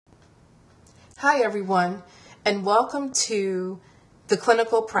Hi, everyone, and welcome to the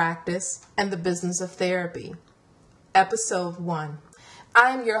Clinical Practice and the Business of Therapy, Episode 1. I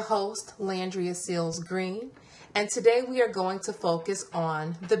am your host, Landria Seals Green, and today we are going to focus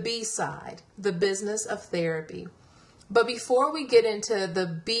on the B side, the business of therapy. But before we get into the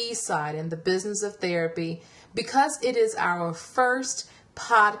B side and the business of therapy, because it is our first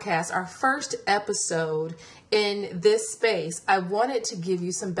podcast, our first episode in this space, I wanted to give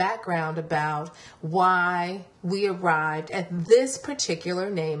you some background about why we arrived at this particular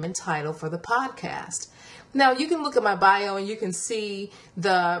name and title for the podcast. Now, you can look at my bio and you can see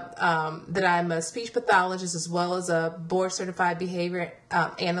that I'm a speech pathologist as well as a board-certified behavior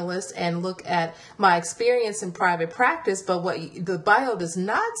analyst, and look at my experience in private practice. But what the bio does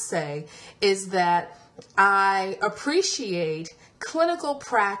not say is that I appreciate clinical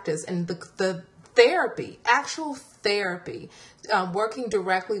practice and the therapy, actual therapy, working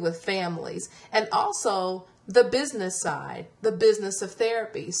directly with families, and also the business side, the business of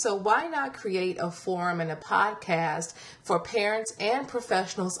therapy. So why not create a forum and a podcast for parents and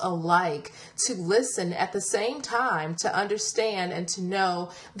professionals alike to listen at the same time, to understand and to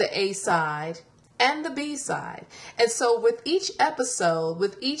know the A side and the B side. And so with each episode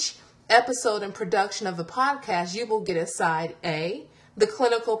and production of the podcast, you will get a side A, the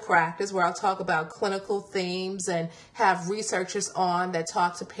clinical practice, where I'll talk about clinical themes and have researchers on that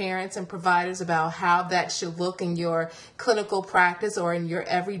talk to parents and providers about how that should look in your clinical practice or in your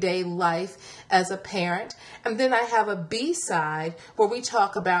everyday life as a parent. And then I have a B side where we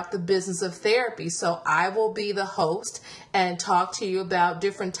talk about the business of therapy. So I will be the host and talk to you about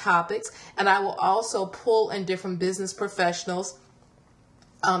different topics, and I will also pull in different business professionals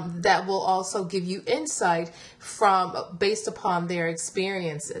that will also give you insight based upon their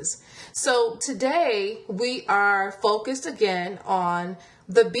experiences. So today we are focused again on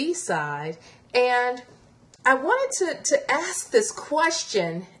the B side, and I wanted to ask this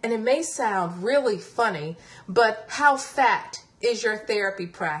question, and it may sound really funny, but how fat is your therapy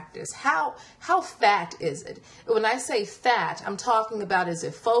practice? How fat is it? When I say fat, I'm talking about, is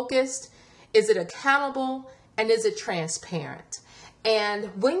it focused? Is it accountable? And is it transparent? And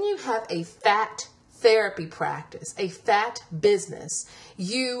when you have a fat therapy practice, a fat business,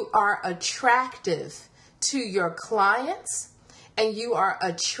 you are attractive to your clients and you are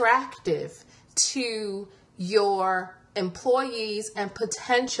attractive to your employees and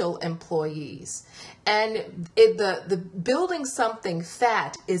potential employees. And the building something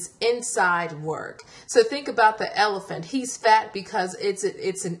fat is inside work. So think about the elephant. He's fat because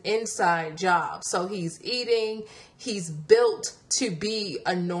it's an inside job. So he's eating, he's built to be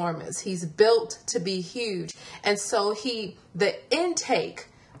enormous. He's built to be huge. And so the intake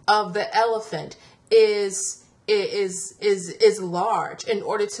of the elephant is large in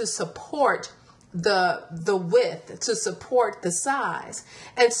order to support the width, to support the size.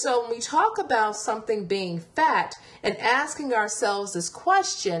 And so when we talk about something being fat and asking ourselves this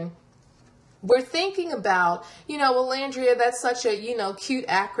question, we're thinking about, well, Landria, that's such a, cute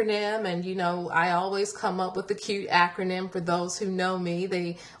acronym. And, I always come up with the cute acronym for those who know me.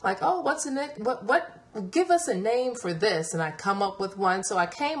 They like, oh, give us a name for this. And I come up with one. So I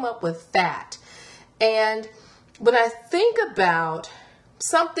came up with FAT. And when I think about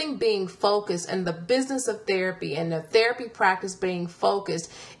something being focused and the business of therapy and the therapy practice being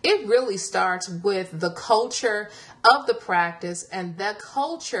focused, it really starts with the culture of the practice, and that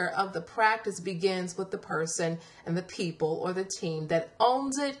culture of the practice begins with the person and the people or the team that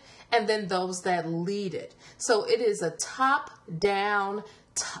owns it, and then those that lead it. So it is a top-down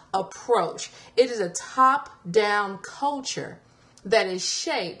approach. It is a top-down culture that is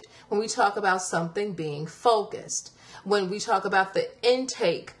shaped when we talk about something being focused, when we talk about the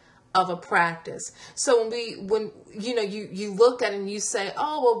intake of a practice. So when you look at it and you say,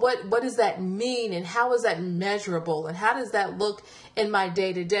 oh, well, what does that mean? And how is that measurable? And how does that look in my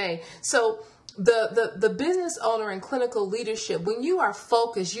day-to-day? So the business owner and clinical leadership, when you are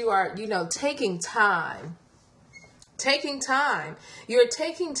focused, you are, taking time. You're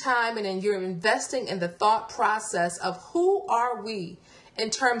taking time, and then you're investing in the thought process of who are we in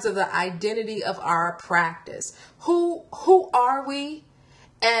terms of the identity of our practice. Who are we?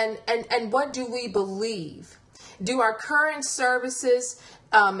 And what do we believe? Do our current services,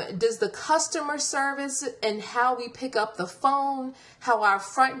 does the customer service and how we pick up the phone, how our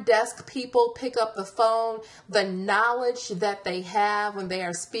front desk people pick up the phone, the knowledge that they have when they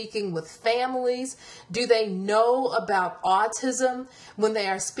are speaking with families? Do they know about autism when they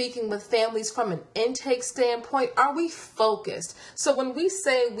are speaking with families from an intake standpoint? Are we focused? So when we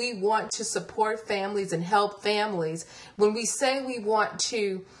say we want to support families and help families, when we say we want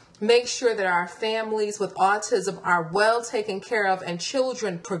to make sure that our families with autism are well taken care of and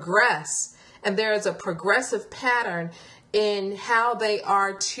children progress. And there is a progressive pattern in how they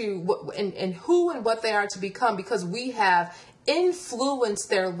are to, in who and what they are to become, because we have influenced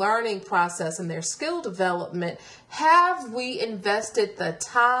their learning process and their skill development. Have we invested the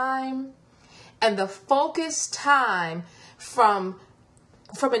time and the focused time from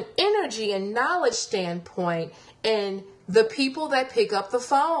an energy and knowledge standpoint in the people that pick up the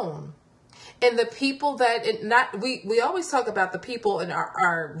phone? And the people that we always talk about the people in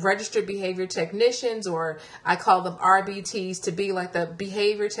our registered behavior technicians, or I call them RBTs, to be like the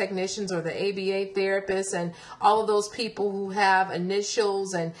behavior technicians or the ABA therapists, and all of those people who have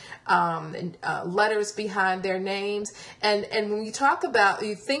initials and letters behind their names. And when you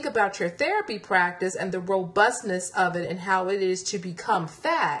think about your therapy practice and the robustness of it and how it is to become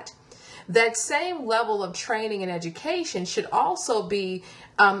fat, that same level of training and education should also be,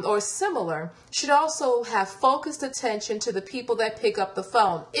 or similar, should also have focused attention to the people that pick up the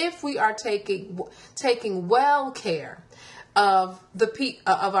phone. If we are taking well care of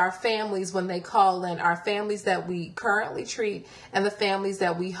of our families when they call in, our families that we currently treat and the families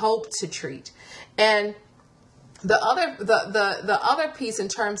that we hope to treat. And the other piece in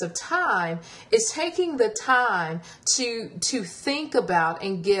terms of time is taking the time to think about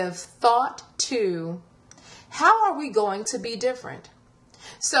and give thought to, how are we going to be different?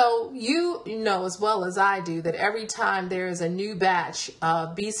 So you know as well as I do that every time there is a new batch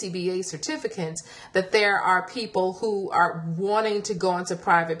of BCBA certificates, that there are people who are wanting to go into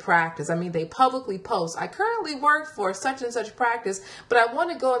private practice. I mean, they publicly post, I currently work for such and such practice, but I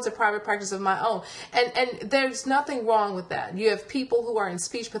want to go into private practice of my own. And there's nothing wrong with that. You have people who are in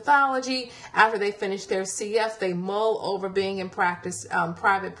speech pathology. After they finish their CF, they mull over being in practice,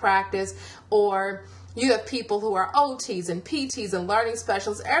 private practice, or you have people who are OTs and PTs and learning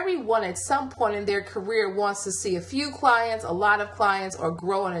specialists. Everyone at some point in their career wants to see a few clients, a lot of clients, or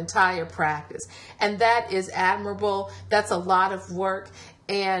grow an entire practice. And that is admirable. That's a lot of work.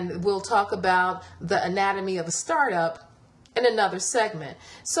 And we'll talk about the anatomy of a startup in another segment.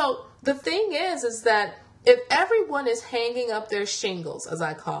 So the thing is that if everyone is hanging up their shingles, as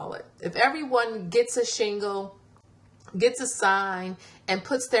I call it, if everyone gets a shingle, gets a sign, and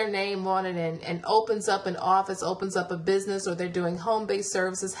puts their name on it, and opens up an office, opens up a business, or they're doing home-based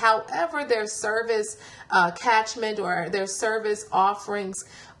services, however their service catchment or their service offerings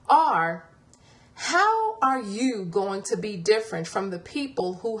are, how are you going to be different from the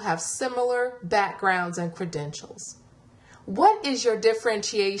people who have similar backgrounds and credentials? What is your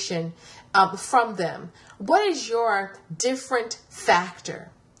differentiation from them? What is your different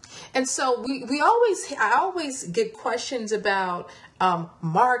factor? And so I always get questions about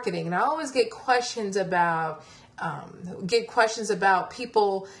marketing, and I always get questions about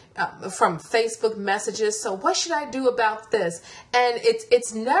people from Facebook messages. So what should I do about this? And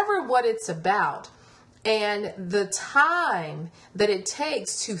it's never what it's about. And the time that it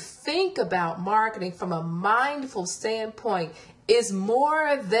takes to think about marketing from a mindful standpoint is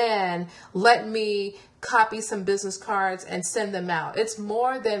more than let me copy some business cards and send them out. It's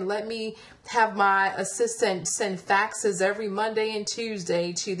more than let me have my assistant send faxes every Monday and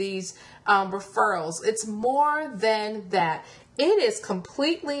Tuesday to these referrals. It's more than that. It is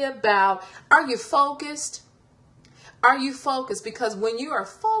completely about, are you focused? Are you focused? Because when you are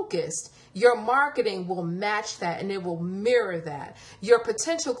focused, your marketing will match that and it will mirror that. Your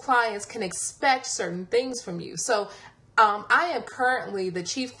potential clients can expect certain things from you. So I am currently the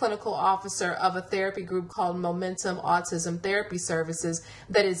chief clinical officer of a therapy group called Momentum Autism Therapy Services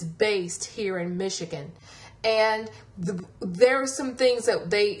that is based here in Michigan. And there are some things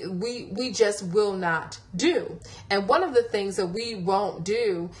that we just will not do. And one of the things that we won't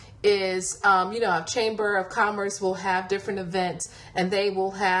do is, a Chamber of Commerce will have different events, and they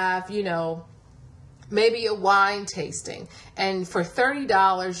will have, maybe a wine tasting. And for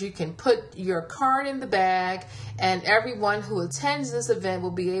 $30, you can put your card in the bag, and everyone who attends this event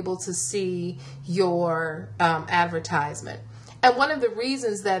will be able to see your advertisement. And one of the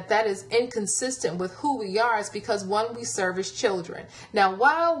reasons that is inconsistent with who we are is because, one, we service children. Now,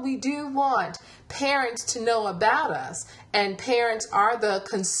 while we do want parents to know about us, and parents are the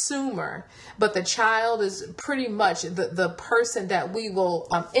consumer, but the child is pretty much the person that we will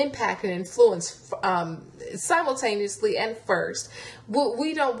impact and influence simultaneously and first.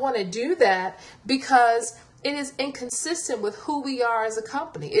 We don't want to do that because it is inconsistent with who we are as a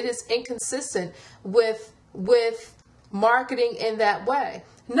company. It is inconsistent with marketing in that way.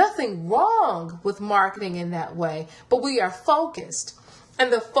 Nothing wrong with marketing in that way, but we are focused.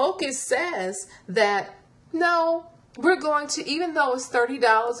 And the focus says that, no, we're going to, even though it's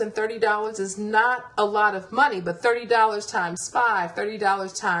 $30 and $30 is not a lot of money, but $30 times 5,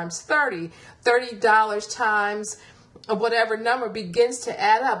 $30 times 30, $30 times whatever number begins to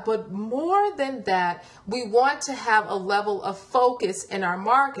add up. But more than that, we want to have a level of focus in our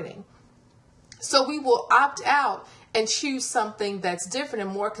marketing. So we will opt out and choose something that's different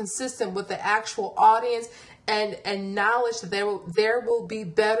and more consistent with the actual audience, and knowledge that there will be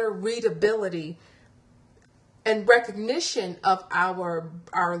better readability and recognition of our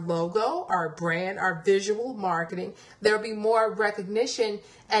logo, our brand, our visual marketing. There will be more recognition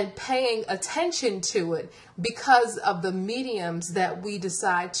and paying attention to it because of the mediums that we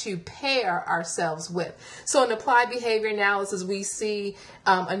decide to pair ourselves with. So in applied behavior analysis, we see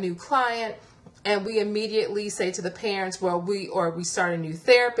a new client, and we immediately say to the parents, well, we start a new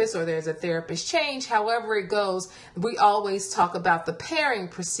therapist, or there's a therapist change. However it goes, we always talk about the pairing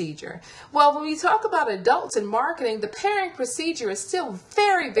procedure. Well, when we talk about adults in marketing, the pairing procedure is still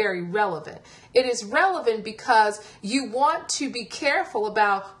very, very relevant. It is relevant because you want to be careful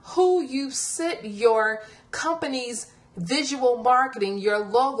about who you sit your company's visual marketing, your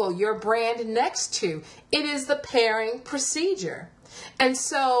logo, your brand next to. It is the pairing procedure. And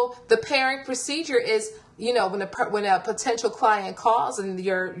so the pairing procedure is, when a potential client calls and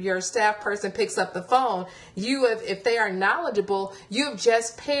your staff person picks up the phone, if they are knowledgeable, you have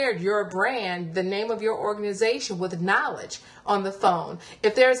just paired your brand, the name of your organization, with knowledge on the phone.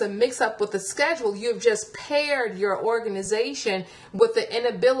 If there's a mix-up with the schedule, you have just paired your organization with the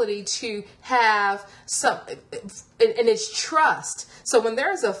inability to have some, and it's trust. So when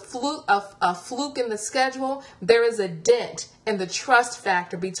there is a fluke in the schedule, there is a dent in the trust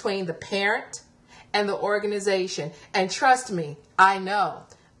factor between the parent and the organization. And trust me, I know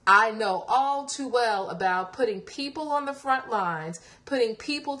all too well about putting people on the front lines, putting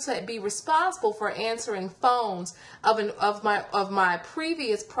people to be responsible for answering phones of my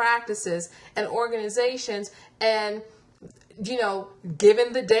previous practices and organizations, and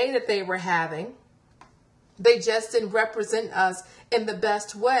given the day that they were having, they just didn't represent us in the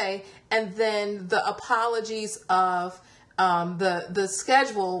best way. And then the apologies of the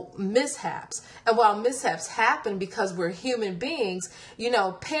schedule mishaps. And while mishaps happen because we're human beings,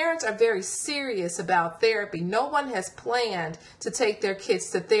 parents are very serious about therapy. No one has planned to take their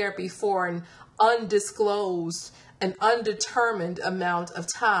kids to therapy for an undisclosed, an undetermined amount of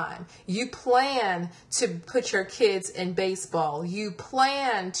time. You plan to put your kids in baseball. You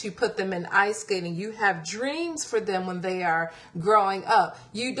plan to put them in ice skating. You have dreams for them when they are growing up.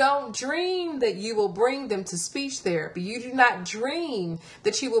 You don't dream that you will bring them to speech therapy. You do not dream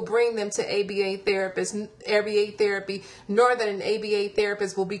that you will bring them to ABA therapy, nor that an ABA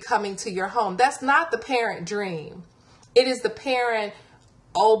therapist will be coming to your home. That's not the parent dream. It is the parent,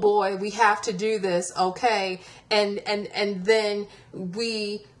 oh boy, we have to do this, okay? And then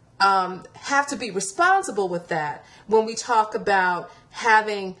we have to be responsible with that when we talk about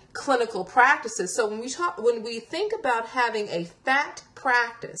having clinical practices. So when we think about having a fact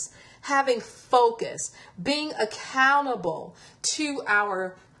practice, having focus, being accountable to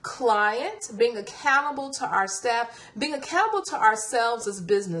our clients, being accountable to our staff, being accountable to ourselves as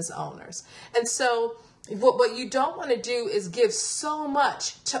business owners. And so what you don't want to do is give so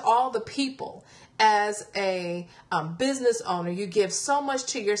much to all the people. As a business owner, you give so much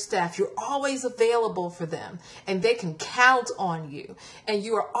to your staff. You're always available for them, and they can count on you. And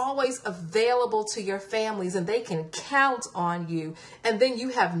you are always available to your families, and they can count on you. And then you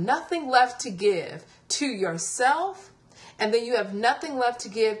have nothing left to give to yourself, and then you have nothing left to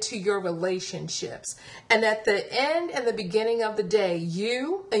give to your relationships. And at the end and the beginning of the day,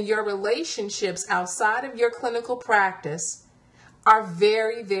 you and your relationships outside of your clinical practice are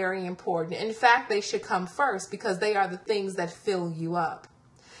very, very important. In fact, they should come first because they are the things that fill you up.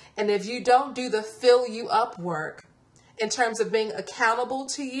 And if you don't do the fill you up work in terms of being accountable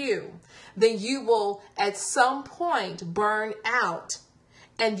to you, then you will at some point burn out,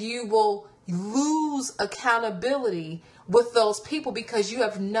 and you will lose accountability with those people because you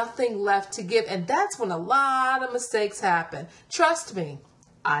have nothing left to give. And that's when a lot of mistakes happen. Trust me,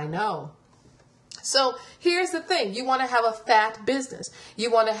 I know. So here's the thing. You want to have a fat business. You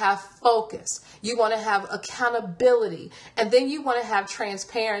want to have focus. You want to have accountability. And then you want to have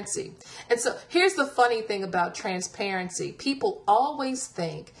transparency. And so here's the funny thing about transparency. People always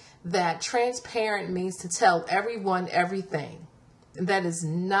think that transparent means to tell everyone everything. And that is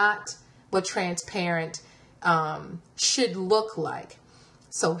not what transparent should look like.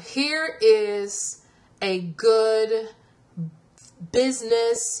 So here is a good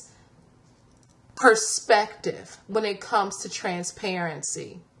business perspective when it comes to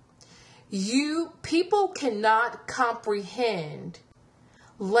transparency. People cannot comprehend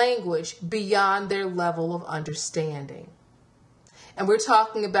language beyond their level of understanding. And we're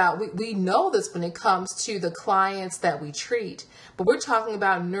talking about, we know this when it comes to the clients that we treat, but we're talking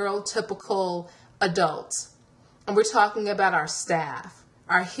about neurotypical adults. And we're talking about our staff,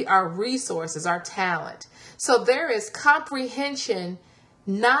 our resources, our talent. So there is comprehension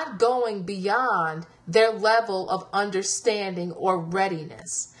not going beyond their level of understanding or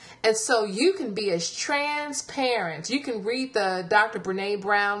readiness. And so you can be as transparent. You can read the Dr. Brene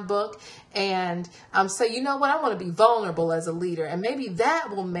Brown book and say, you know what, I want to be vulnerable as a leader. And maybe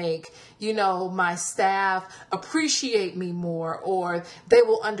that will make, my staff appreciate me more, or they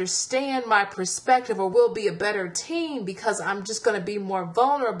will understand my perspective, or we'll be a better team because I'm just going to be more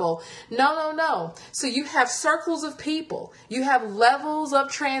vulnerable. No. So you have circles of people. You have levels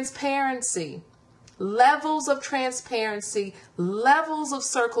of transparency. Levels of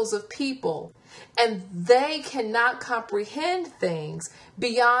circles of people, and they cannot comprehend things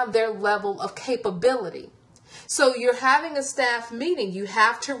beyond their level of capability. So you're having a staff meeting, you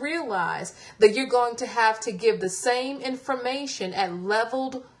have to realize that you're going to have to give the same information at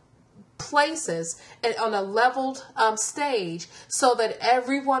leveled places and on a leveled stage so that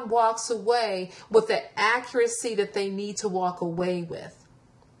everyone walks away with the accuracy that they need to walk away with.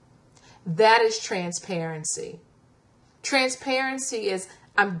 That is transparency. Transparency is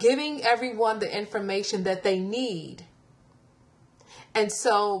I'm giving everyone the information that they need. And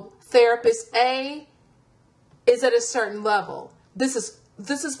so therapist A is at a certain level. This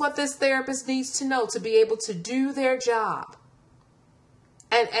is what this therapist needs to know to be able to do their job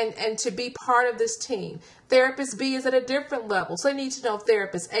and to be part of this team. Therapist B is at a different level. So they need to know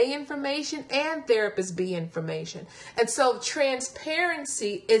therapist A information and therapist B information. And so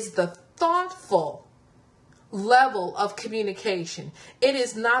transparency is the thoughtful level of communication. It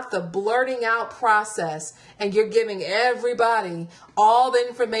is not the blurting out process and you're giving everybody all the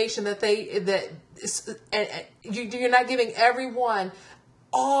information you're not giving everyone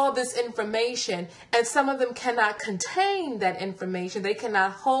all this information, and some of them cannot contain that information. They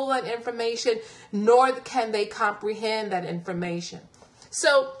cannot hold that information, nor can they comprehend that information.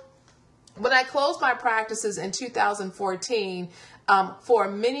 So when I closed my practices in 2014, for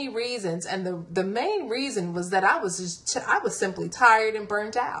many reasons, and the main reason was that I was simply tired and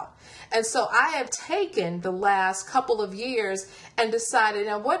burnt out. And so I have taken the last couple of years and decided,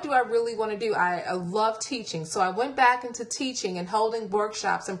 now what do I really want to do? I love teaching. So I went back into teaching and holding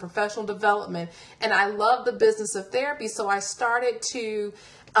workshops and professional development, and I love the business of therapy. So I started to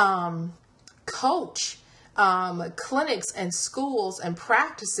coach clinics and schools and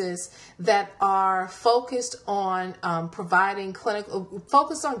practices that are focused on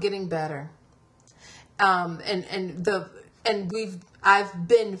focused on getting better. I've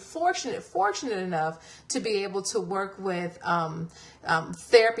been fortunate enough to be able to work with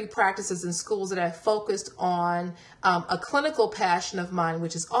therapy practices in schools that have focused on a clinical passion of mine,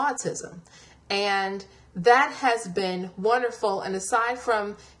 which is autism. And that has been wonderful. And aside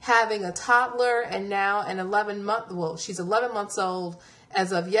from having a toddler and now an 11-month, she's 11 months old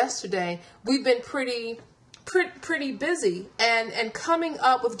as of yesterday, we've been pretty busy and coming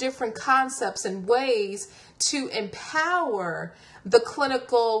up with different concepts and ways to empower the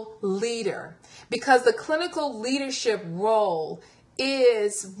clinical leader, because the clinical leadership role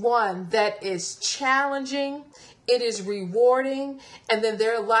is one that is challenging. It is rewarding, and then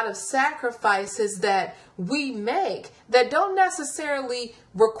there are a lot of sacrifices that we make that don't necessarily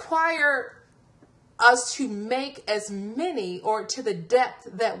require us to make as many or to the depth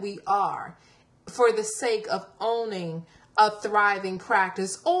that we are for the sake of owning a thriving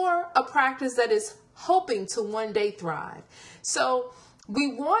practice or a practice that is hoping to one day thrive. So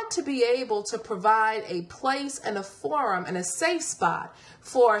we want to be able to provide a place and a forum and a safe spot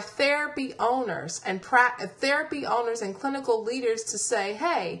for therapy owners and clinical leaders to say,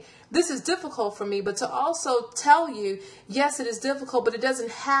 hey, this is difficult for me, but to also tell you, yes, it is difficult, but it doesn't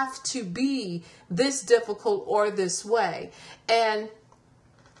have to be this difficult or this way. And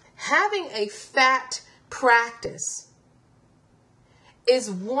having a fat practice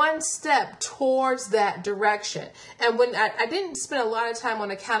is one step towards that direction. And when I didn't spend a lot of time on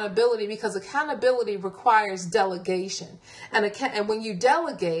accountability, because accountability requires delegation. And when you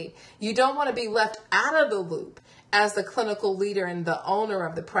delegate, you don't want to be left out of the loop as the clinical leader and the owner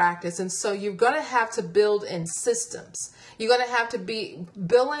of the practice. And so you're going to have to build in systems. You're going to have to build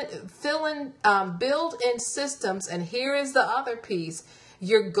in systems. And here is the other piece.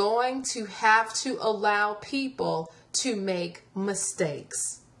 You're going to have to allow people to make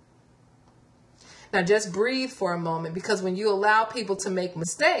mistakes. Now just breathe for a moment, because when you allow people to make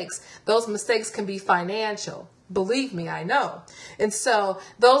mistakes, those mistakes can be financial. Believe me, I know. And so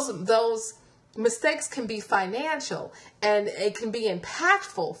those mistakes can be financial, and it can be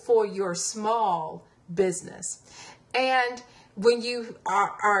impactful for your small business. And when you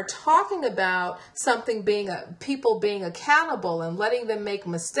are talking about something people being accountable and letting them make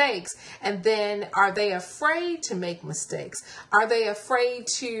mistakes, and then are they afraid to make mistakes? Are they afraid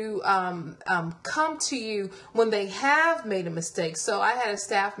to come to you when they have made a mistake? So I had a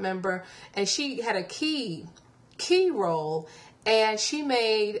staff member, and she had a key role, and she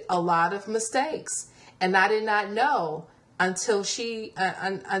made a lot of mistakes, and I did not know until she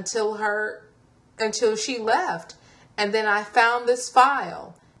left. And then I found this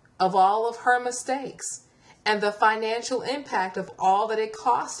file of all of her mistakes and the financial impact of all that it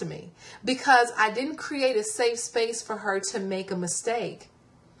cost me, because I didn't create a safe space for her to make a mistake.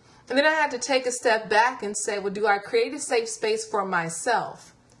 And then I had to take a step back and say, well, do I create a safe space for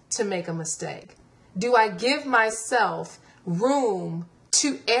myself to make a mistake? Do I give myself room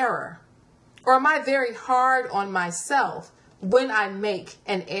to error? Or am I very hard on myself when I make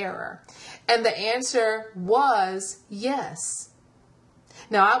an error? And the answer was yes.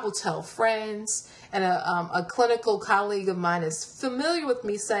 Now, I will tell friends, and a clinical colleague of mine is familiar with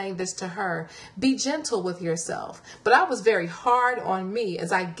me saying this to her: be gentle with yourself. But I was very hard on me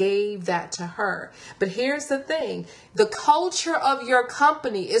as I gave that to her. But here's the thing: the culture of your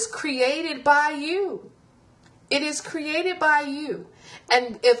company is created by you. It is created by you.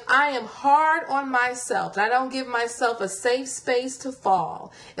 And if I am hard on myself, and I don't give myself a safe space to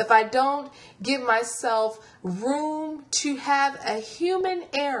fall, if I don't give myself room to have a human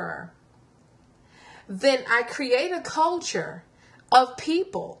error, then I create a culture of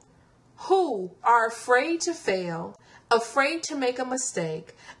people who are afraid to fail, afraid to make a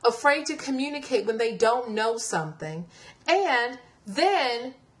mistake, afraid to communicate when they don't know something, and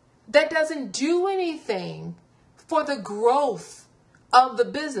then that doesn't do anything for the growth of the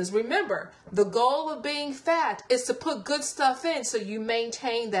business. Remember, the goal of being fat is to put good stuff in so you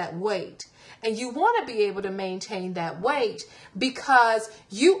maintain that weight. And you want to be able to maintain that weight because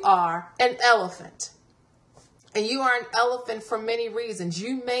you are an elephant. And you are an elephant for many reasons.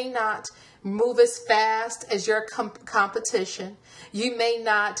 You may not move as fast as your competition. You may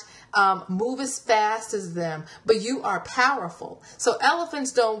not move as fast as them, but you are powerful. So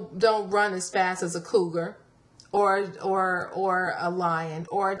elephants don't run as fast as a cougar or a lion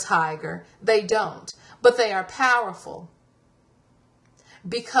or a tiger. They don't, but they are powerful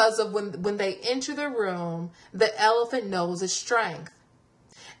because of when they enter the room, the elephant knows its strength.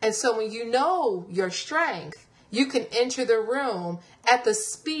 And so when you know your strength, you can enter the room at the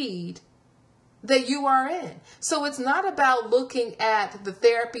speed that you are in. So it's not about looking at the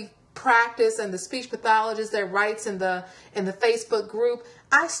therapy practice and the speech pathologist that writes in the Facebook group.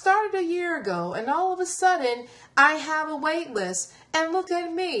 I started a year ago, and all of a sudden I have a wait list, and look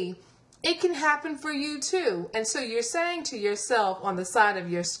at me. It can happen for you too. And so you're saying to yourself on the side of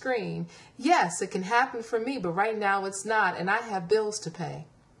your screen, yes, it can happen for me, but right now it's not, and I have bills to pay.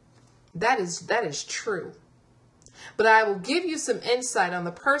 That is true. But I will give you some insight on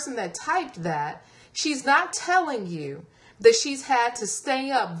the person that typed that. She's not telling you that she's had to stay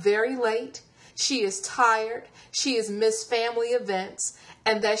up very late, she is tired, she has missed family events,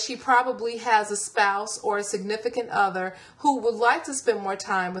 and that she probably has a spouse or a significant other who would like to spend more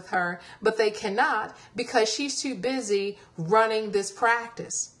time with her, but they cannot because she's too busy running this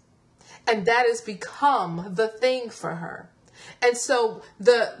practice. And that has become the thing for her. And so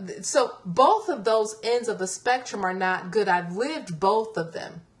both of those ends of the spectrum are not good. I've lived both of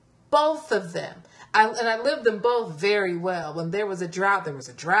them. Both of them. I lived them both very well. When there was a drought, there was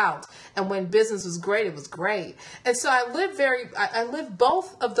a drought. And when business was great, it was great. And so I lived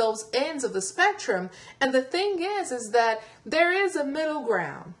both of those ends of the spectrum. And the thing is that there is a middle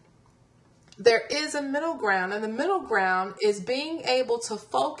ground. There is a middle ground. And the middle ground is being able to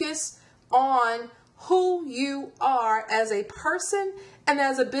focus on who you are as a person and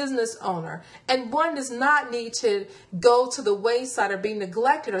as a business owner. And one does not need to go to the wayside or be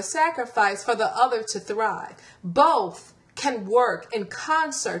neglected or sacrificed for the other to thrive. Both can work in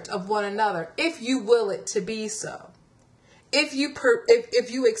concert of one another if you will it to be so. If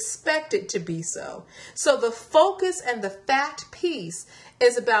you expect it to be so. So the focus and the fact piece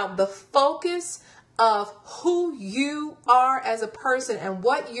is about the focus of who you are as a person and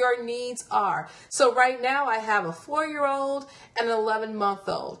what your needs are. So right now I have a 4-year-old and an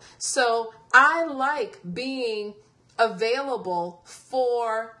 11-month-old. So I like being available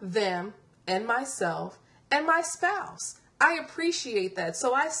for them and myself and my spouse. I appreciate that.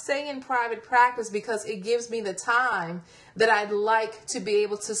 So I stay in private practice because it gives me the time that I'd like to be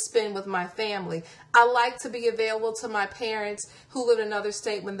able to spend with my family. I like to be available to my parents who live in another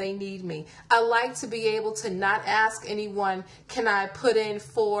state when they need me. I like to be able to not ask anyone, can I put in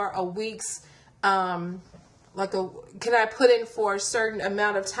for a week's, can I put in for a certain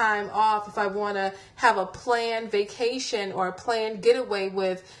amount of time off if I want to have a planned vacation or a planned getaway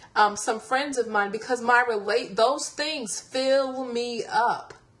with some friends of mine, because those things fill me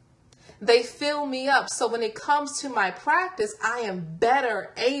up. They fill me up. So when it comes to my practice, I am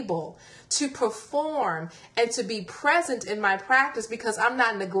better able to perform and to be present in my practice because I'm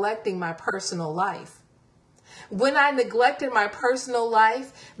not neglecting my personal life. When I neglected my personal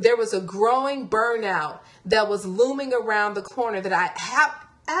life, there was a growing burnout that was looming around the corner that I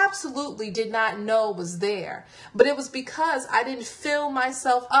absolutely did not know was there. But it was because I didn't fill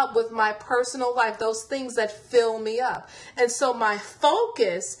myself up with my personal life, those things that fill me up. And so my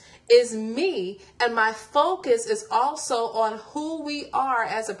focus is me, and my focus is also on who we are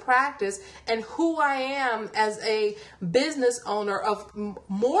as a practice and who I am as a business owner of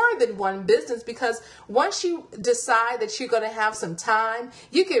more than one business, because once you decide that you're going to have some time,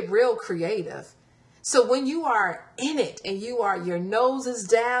 you get real creative. So when you are in it and your nose is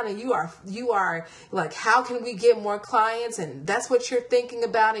down and you are like, how can we get more clients? And that's what you're thinking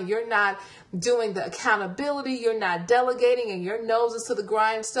about, and you're not doing the accountability, you're not delegating, and your nose is to the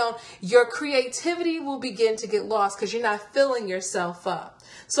grindstone, your creativity will begin to get lost because you're not filling yourself up.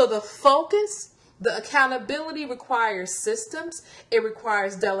 So the focus, the accountability requires systems. It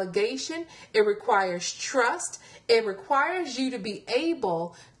requires delegation. It requires trust. It requires you to be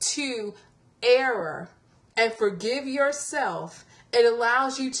able to error and forgive yourself. It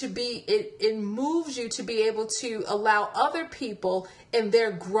allows you to be, it moves you to be able to allow other people in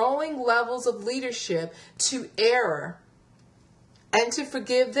their growing levels of leadership to error and to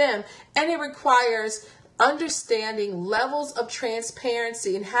forgive them. And it requires understanding levels of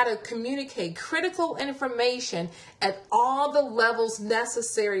transparency and how to communicate critical information at all the levels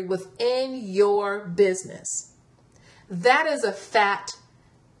necessary within your business. That is a fat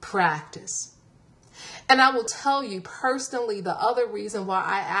practice. And I will tell you personally, the other reason why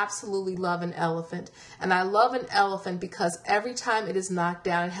I absolutely love an elephant, and I love an elephant because every time it is knocked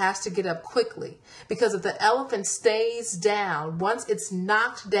down, it has to get up quickly. Because if the elephant stays down, once it's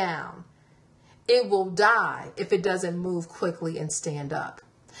knocked down, it will die if it doesn't move quickly and stand up.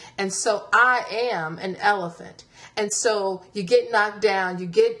 And so I am an elephant. And so you get knocked down,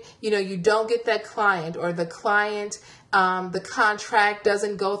 you don't get that client, or the client, the contract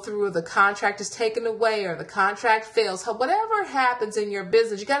doesn't go through, or the contract is taken away, or the contract fails. Whatever happens in your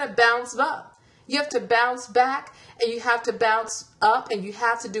business, you got to bounce up. You have to bounce back, and you have to bounce up, and you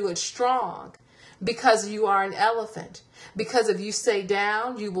have to do it strong, because you are an elephant. Because if you stay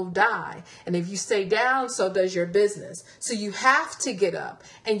down, you will die. And if you stay down, so does your business. So you have to get up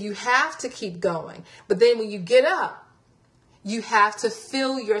and you have to keep going. But then when you get up, you have to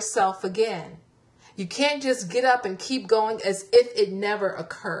fill yourself again. You can't just get up and keep going as if it never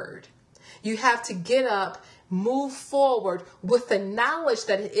occurred. You have to get up, move forward with the knowledge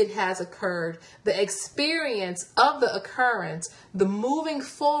that it has occurred, the experience of the occurrence, the moving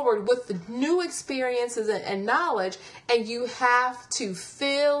forward with the new experiences and knowledge, and you have to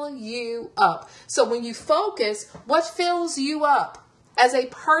fill you up. So when you focus, what fills you up as a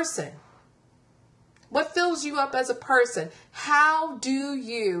person? What fills you up as a person? How do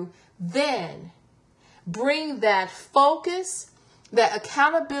you then bring that focus, that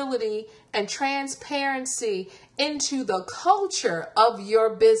accountability, and transparency into the culture of your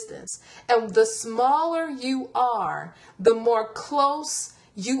business? And the smaller you are, the more close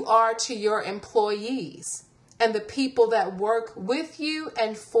you are to your employees and the people that work with you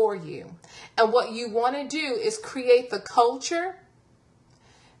and for you. And what you want to do is create the culture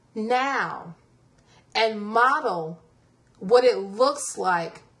now and model what it looks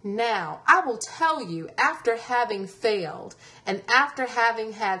like now. I will tell you, after having failed and after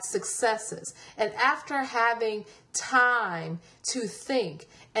having had successes and after having time to think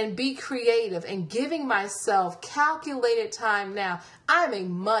and be creative and giving myself calculated time now, I'm a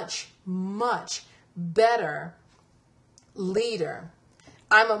much, much better leader.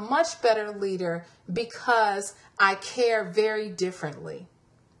 I'm a much better leader because I care very differently.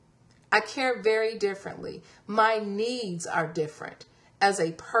 I care very differently. My needs are different as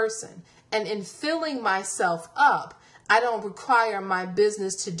a person. And in filling myself up, I don't require my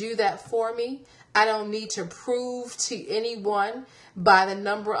business to do that for me. I don't need to prove to anyone by the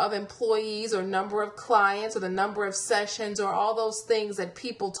number of employees or number of clients or the number of sessions or all those things that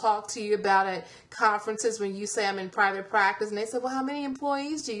people talk to you about at conferences when you say I'm in private practice. And they say, well, how many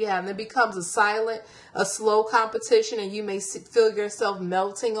employees do you have? And it becomes a slow competition, and you may feel yourself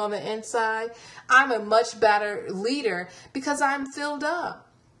melting on the inside. I'm a much better leader because I'm filled up.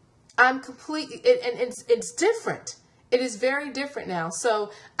 I'm complete, and it's different. It is very different now.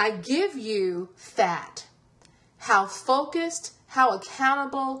 So I give you that. How focused, how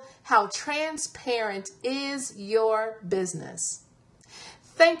accountable, how transparent is your business?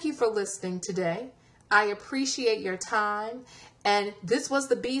 Thank you for listening today. I appreciate your time. And this was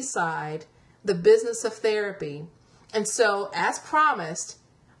the B-side, the business of therapy. And so, as promised,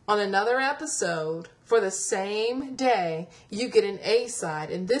 on another episode for the same day, you get an A-side.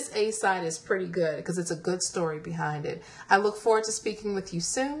 And this A-side is pretty good because it's a good story behind it. I look forward to speaking with you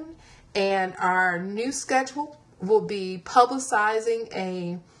soon. And our new schedule will be publishing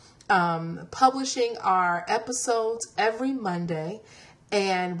our episodes every Monday.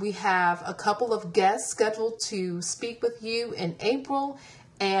 And we have a couple of guests scheduled to speak with you in April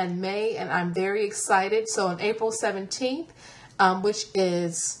and May. And I'm very excited. So on April 17th, which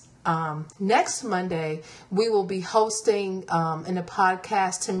is next Monday, we will be hosting in a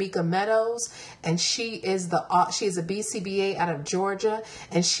podcast Tamika Meadows, and she is a BCBA out of Georgia,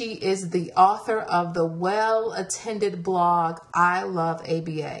 and she is the author of the well-attended blog I Love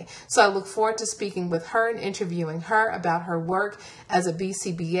ABA. So I look forward to speaking with her and interviewing her about her work as a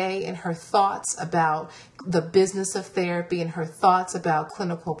BCBA and her thoughts about the business of therapy and her thoughts about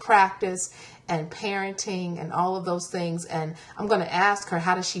clinical practice and parenting and all of those things. And I'm going to ask her,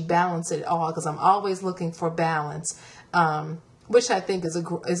 how does she balance it all? Because I'm always looking for balance, which I think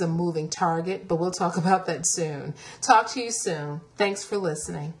is a moving target, but we'll talk about that soon. Talk to you soon. Thanks for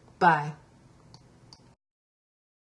listening. Bye.